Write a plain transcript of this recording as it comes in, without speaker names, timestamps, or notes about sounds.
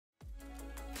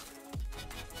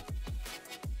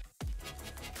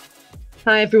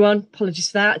Hi everyone,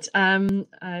 apologies for that.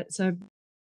 So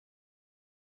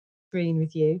green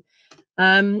with you.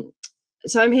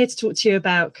 So I'm here to talk to you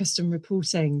about custom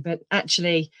reporting, but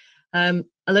actually a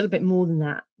little bit more than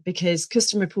that, because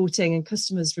custom reporting and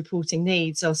customers' reporting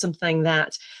needs are something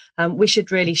that we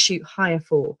should really shoot higher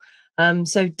for.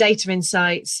 So data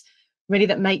insights really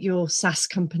that make your SaaS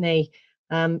company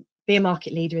be a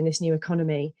market leader in this new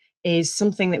economy is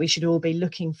something that we should all be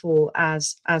looking for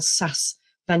as SaaS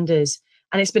vendors.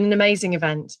 And it's been an amazing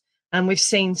event. And we've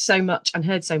seen so much and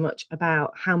heard so much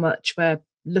about how much we're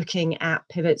looking at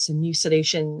pivots and new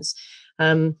solutions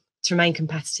to remain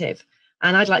competitive.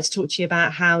 And I'd like to talk to you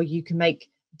about how you can make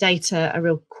data a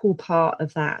real core part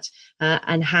of that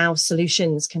and how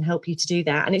solutions can help you to do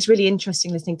that. And it's really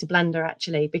interesting listening to Blender,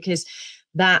 actually, because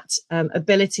that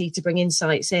ability to bring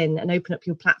insights in and open up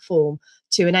your platform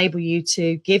to enable you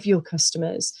to give your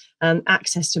customers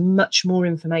access to much more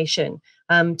information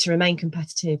to remain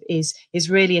competitive is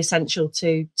really essential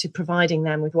to providing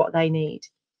them with what they need.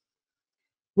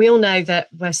 We all know that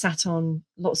we're sat on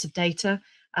lots of data,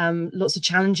 lots of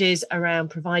challenges around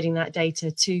providing that data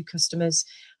to customers,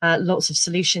 lots of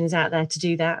solutions out there to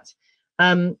do that.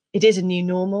 It is a new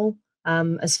normal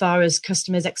as far as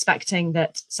customers expecting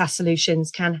that SaaS solutions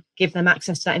can give them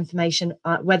access to that information,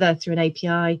 whether through an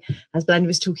API, as Blender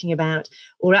was talking about,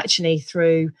 or actually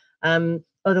through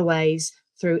other ways,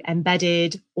 through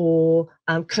embedded or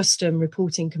custom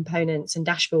reporting components and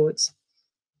dashboards.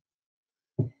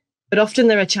 But often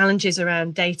there are challenges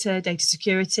around data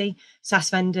security.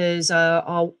 SaaS vendors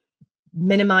are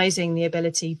minimizing the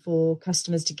ability for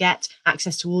customers to get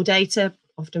access to all data,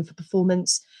 often for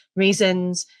performance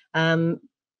reasons,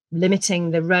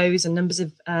 limiting the rows and numbers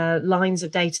of lines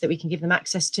of data that we can give them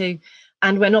access to.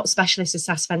 And we're not specialists as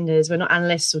SaaS vendors, we're not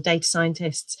analysts or data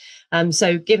scientists.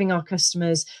 So giving our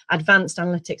customers advanced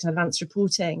analytics and advanced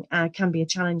reporting can be a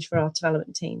challenge for our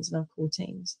development teams and our core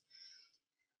teams.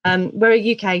 We're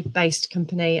a UK-based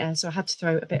company, so I had to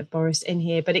throw a bit of Boris in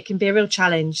here, but it can be a real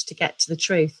challenge to get to the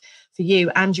truth for you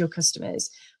and your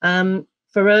customers.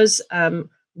 For us,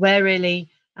 we're really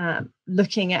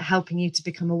looking at helping you to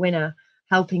become a winner,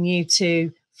 helping you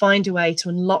to find a way to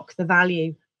unlock the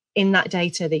value in that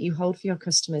data that you hold for your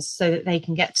customers so that they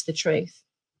can get to the truth.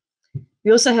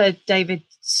 We also heard David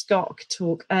Stock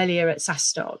talk earlier at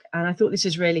SaaStock, and I thought this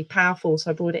was really powerful,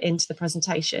 so I brought it into the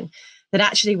presentation, that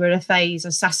actually we're at a phase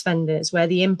as SaaS vendors where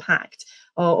the impact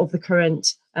of the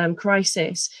current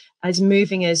crisis is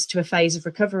moving us to a phase of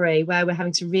recovery where we're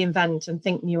having to reinvent and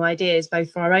think new ideas,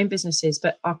 both for our own businesses,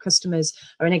 but our customers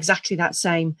are in exactly that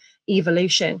same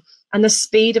evolution. And the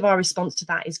speed of our response to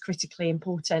that is critically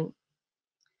important.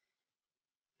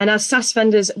 And as SaaS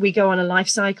vendors, we go on a life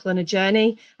cycle and a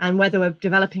journey, and whether we're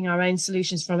developing our own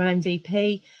solutions from an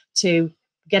MVP to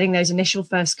getting those initial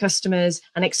first customers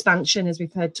and expansion, as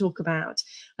we've heard talk about,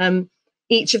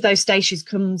 each of those stages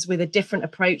comes with a different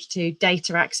approach to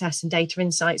data access and data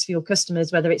insights for your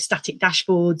customers, whether it's static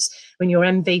dashboards when you're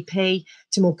MVP,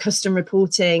 to more custom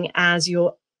reporting as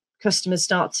your customers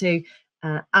start to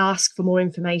ask for more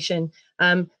information,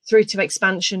 through to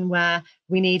expansion where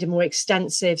we need a more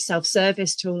extensive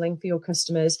self-service tooling for your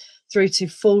customers, through to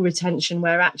full retention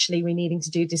where actually we're needing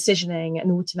to do decisioning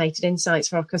and automated insights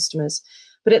for our customers.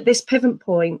 But at this pivot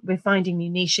point, we're finding new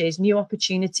niches, new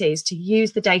opportunities to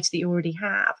use the data that you already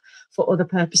have for other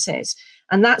purposes.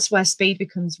 And that's where speed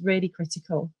becomes really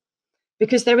critical,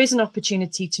 because there is an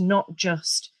opportunity to not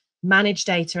just manage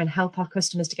data and help our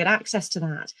customers to get access to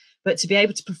that, but to be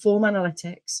able to perform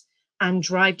analytics and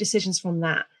drive decisions from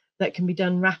that can be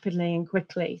done rapidly and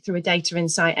quickly through a data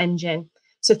insight engine.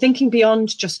 So thinking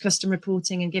beyond just custom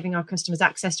reporting and giving our customers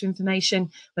access to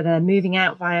information, whether they're moving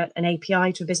out via an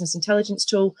API to a business intelligence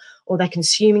tool, or they're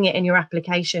consuming it in your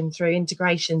application through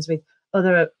integrations with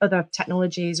other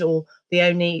technologies, or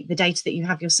the data that you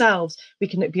have yourselves, we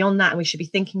can look beyond that, and we should be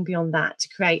thinking beyond that to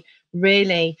create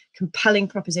really compelling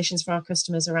propositions for our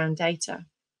customers around data.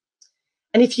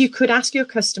 And if you could ask your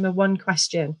customer one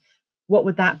question, what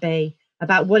would that be?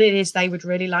 About what it is they would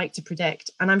really like to predict.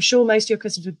 And I'm sure most of your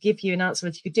customers would give you an answer.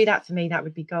 If you could do that for me, that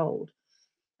would be gold.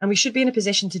 And we should be in a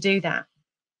position to do that.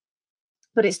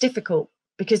 But it's difficult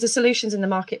because the solutions in the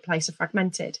marketplace are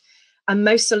fragmented. And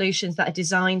most solutions that are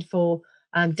designed for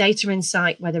data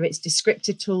insight, whether it's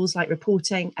descriptive tools like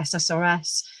reporting,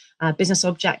 SSRS, business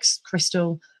objects,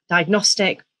 Crystal,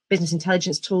 diagnostic, business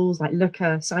intelligence tools like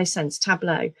Looker, Sisense,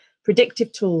 Tableau,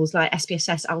 predictive tools like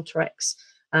SPSS, Alteryx,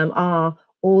 are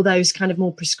all those kind of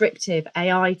more prescriptive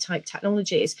AI type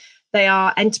technologies. They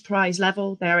are enterprise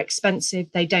level, they are expensive,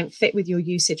 they don't fit with your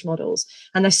usage models,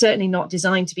 and they're certainly not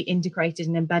designed to be integrated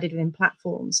and embedded within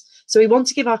platforms. So we want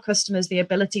to give our customers the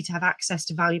ability to have access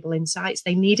to valuable insights.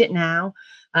 They need it now.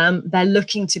 They're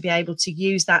looking to be able to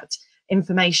use that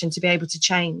information to be able to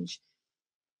change.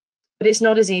 But it's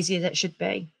not as easy as it should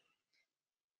be.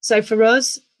 So for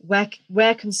us,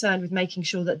 we're concerned with making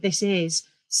sure that this is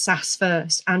SaaS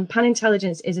first, and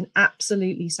Panintelligence is an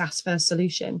absolutely SaaS first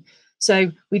solution.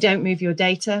 So we don't move your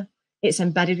data. It's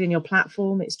embedded in your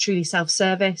platform. It's truly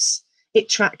self-service. It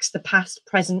tracks the past,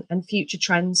 present, and future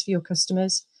trends for your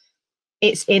customers.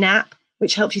 It's in-app,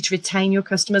 which helps you to retain your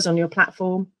customers on your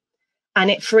platform. And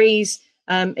it frees,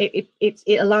 it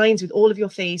aligns with all of your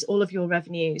fees, all of your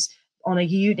revenues on a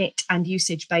unit and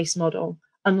usage-based model,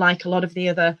 unlike a lot of the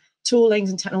other toolings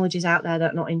and technologies out there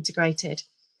that are not integrated.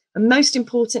 And most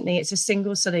importantly, it's a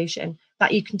single solution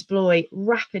that you can deploy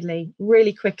rapidly,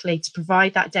 really quickly, to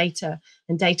provide that data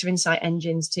and data insight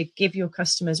engines to give your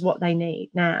customers what they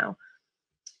need now.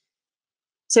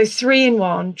 So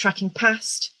 3-in-1, tracking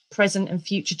past, present, and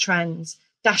future trends,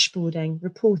 dashboarding,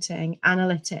 reporting,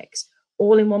 analytics,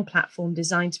 all in one platform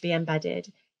designed to be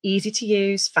embedded, easy to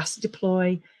use, fast to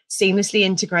deploy, seamlessly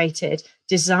integrated,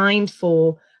 designed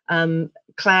for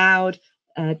cloud,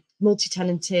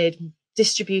 multi-tenanted,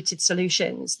 distributed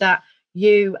solutions that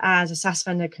you as a SaaS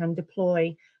vendor can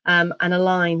deploy and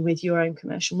align with your own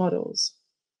commercial models.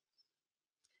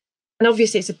 And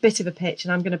obviously it's a bit of a pitch,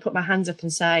 and I'm going to put my hands up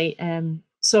and say,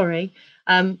 sorry,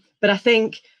 but I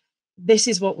think this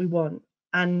is what we want.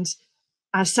 And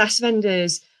as SaaS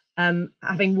vendors,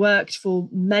 having worked for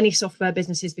many software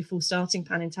businesses before starting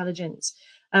Panintelligence,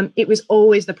 it was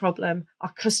always the problem.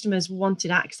 Our customers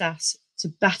wanted access to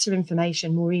better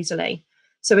information more easily.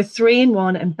 So a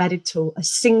 3-in-1 embedded tool, a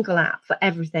single app for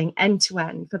everything, end to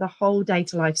end, for the whole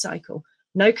data lifecycle.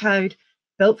 No code,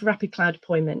 built for rapid cloud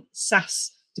deployment.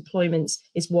 SaaS deployments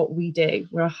is what we do.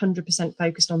 We're 100%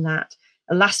 focused on that.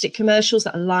 Elastic commercials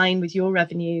that align with your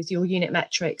revenues, your unit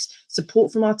metrics,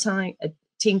 support from our team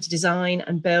to design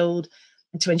and build,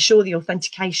 and to ensure the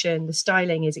authentication, the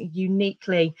styling is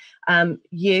uniquely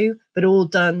you, but all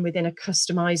done within a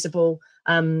customizable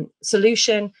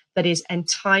solution that is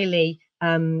entirely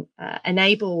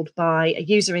enabled by a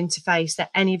user interface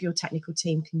that any of your technical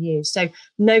team can use. So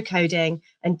no coding,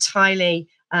 entirely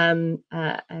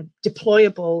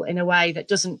deployable in a way that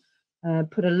doesn't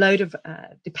put a load of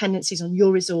dependencies on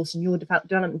your resource and your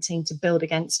development team to build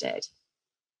against it.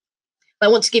 I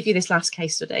want to give you this last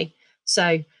case study.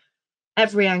 So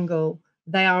every angle,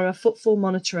 they are a footfall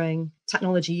monitoring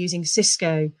technology using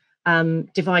Cisco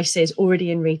devices already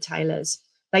in retailers.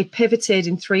 They pivoted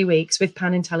in 3 weeks with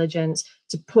Panintelligence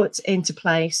to put into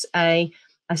place a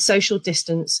social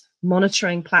distance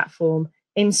monitoring platform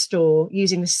in store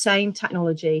using the same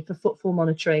technology for footfall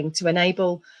monitoring to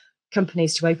enable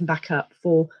companies to open back up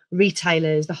for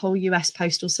retailers. The whole US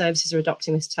postal services are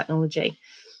adopting this technology.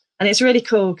 And it's really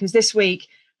cool because this week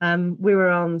we were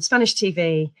on Spanish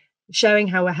TV showing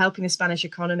how we're helping the Spanish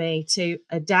economy to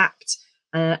adapt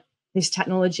this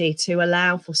technology to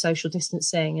allow for social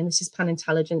distancing. And this is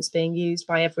Panintelligence being used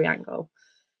by every angle.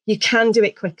 You can do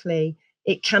it quickly.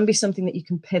 It can be something that you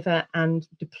can pivot and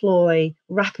deploy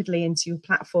rapidly into your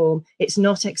platform. It's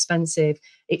not expensive.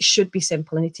 It should be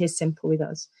simple, and it is simple with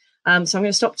us. So I'm going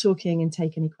to stop talking and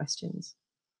take any questions.